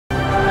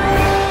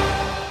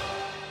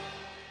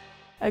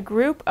A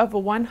group of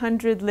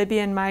 100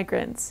 Libyan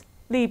migrants,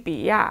 利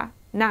比亚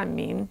难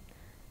民,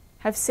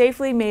 have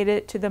safely made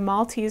it to the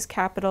Maltese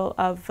capital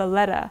of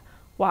Valletta,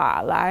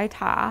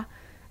 Valletta,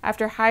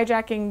 after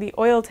hijacking the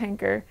oil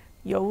tanker,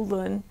 邮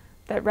轮,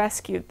 that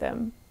rescued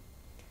them.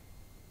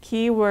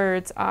 Key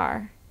words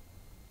are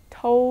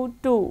偷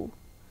渡,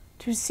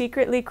 to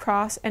secretly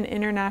cross an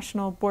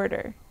international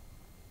border.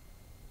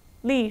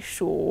 隶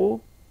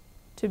属,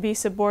 to be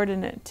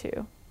subordinate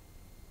to.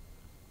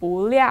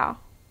 不料,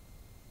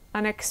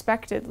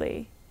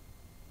 unexpectedly.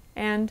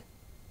 And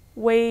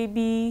威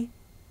逼,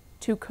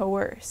 to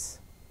coerce.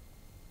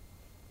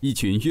 一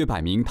群约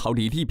100名逃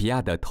离利比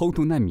亚的偷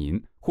渡难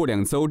民，获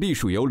2艘隶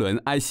属邮轮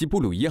埃希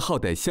布鲁耶号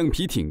的橡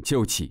皮艇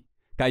救起。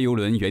该邮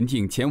轮原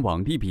定前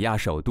往利比亚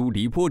首都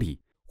黎波里。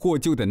获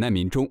救的难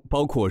民中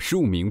包括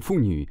15名妇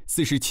女、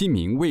47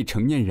名未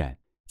成年人，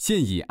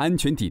现已安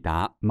全抵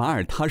达马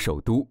耳他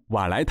首都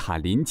瓦莱塔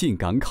临近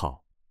港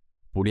口。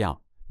不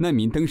料，难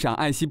民登上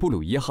埃希布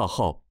鲁耶号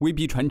后，威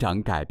逼船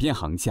长改变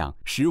航向，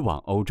驶往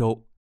欧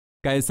洲。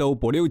该艘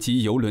帛琉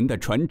级邮轮的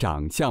船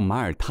长向马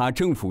耳他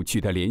政府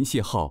取得联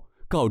系后，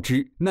告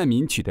知难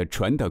民取得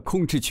船的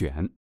控制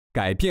权，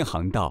改变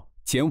航道，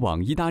前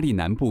往意大利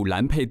南部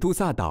兰佩杜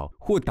萨岛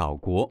或岛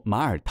国马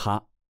耳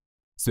他。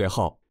随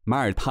后，马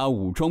耳他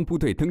武装部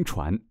队登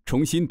船，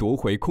重新夺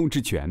回控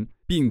制权，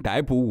并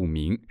逮捕5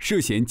名涉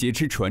嫌劫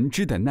持船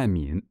只的难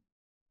民。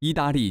意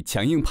大利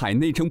强硬派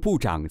内政部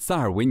长萨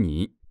尔维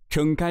尼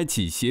称，该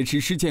起挟持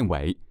事件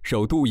为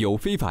首度有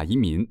非法移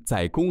民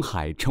在公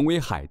海成为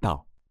海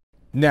盗。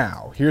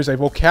Now, here's a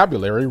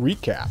vocabulary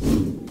recap.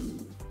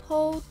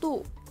 偷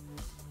渡，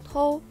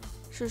偷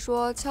是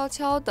说悄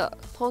悄的、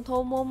偷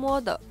偷摸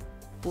摸的，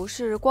不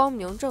是光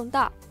明正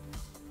大。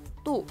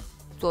渡，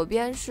左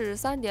边是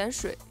3点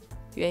水，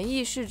原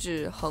意是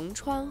指横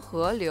穿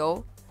河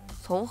流，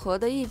从河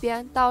的一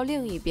边到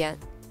另一边。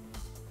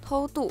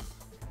偷渡，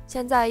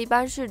现在一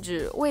般是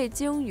指未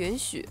经允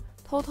许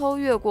偷偷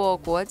越过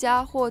国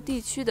家或地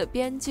区的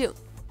边境，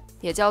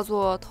也叫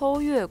做偷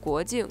越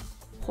国境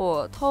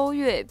或偷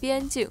越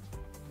边境。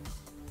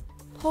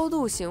偷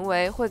渡行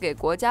为会给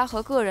国家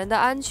和个人的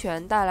安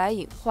全带来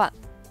隐患。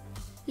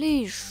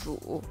隶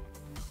属，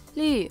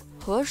隶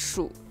和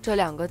属这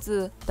2个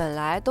字本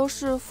来都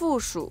是附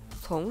属、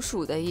从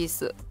属的意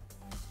思。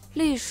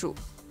隶属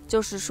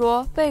就是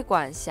说被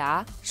管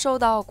辖、受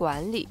到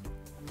管理。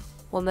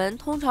我们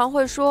通常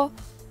会说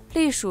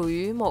隶属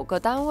于某个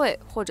单位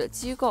或者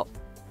机构。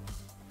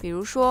比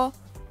如说，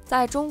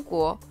在中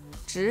国，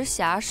直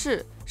辖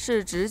市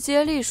是直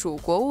接隶属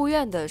国务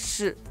院的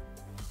市。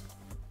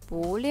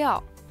不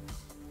料，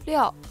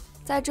料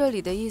在这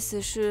里的意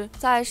思是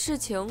在事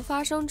情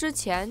发生之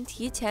前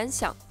提前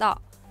想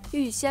到、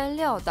预先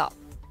料到。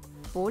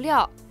不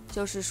料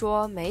就是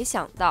说没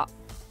想到。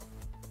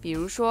比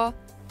如说，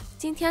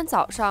今天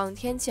早上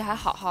天气还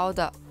好好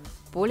的，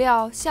不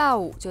料下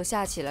午就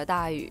下起了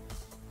大雨。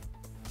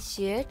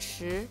挟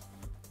持，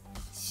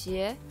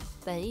挟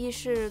本意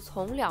是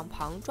从2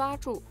旁抓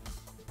住，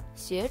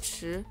挟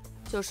持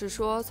就是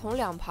说从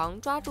2旁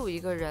抓住一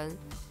个人，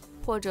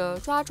或者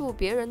抓住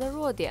别人的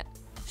弱点，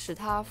使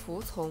他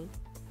服从。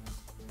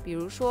比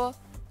如说，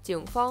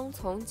警方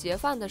从劫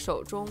犯的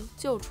手中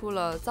救出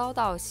了遭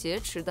到挟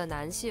持的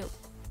男性。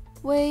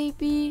威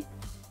逼，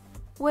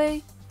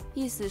威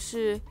意思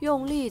是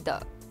用力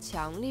的、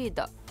强力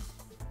的，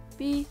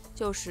逼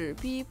就是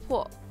逼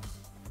迫，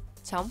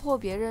强迫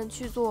别人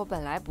去做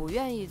本来不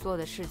愿意做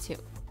的事情。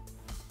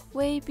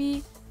威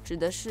逼指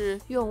的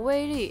是用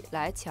威力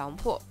来强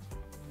迫。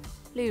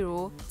例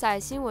如，在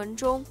新闻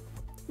中，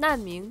难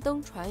民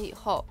登船以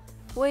后，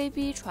威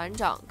逼船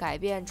长改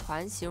变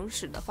船行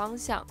驶的方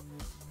向。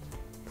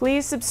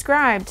Please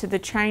subscribe to the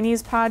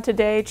ChinesePod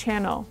Today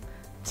channel.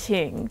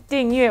 请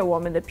订阅我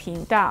们的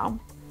频道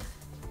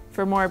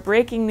for more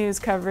breaking news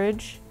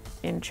coverage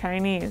in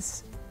Chinese.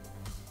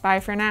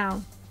 Bye for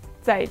now.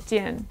 再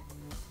见.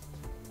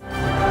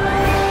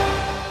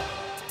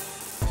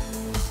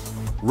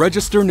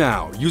 Register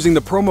now using the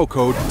promo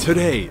code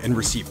TODAY and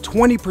receive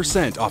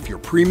 20% off your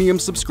premium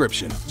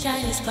subscription.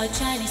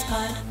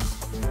 ChinesePod.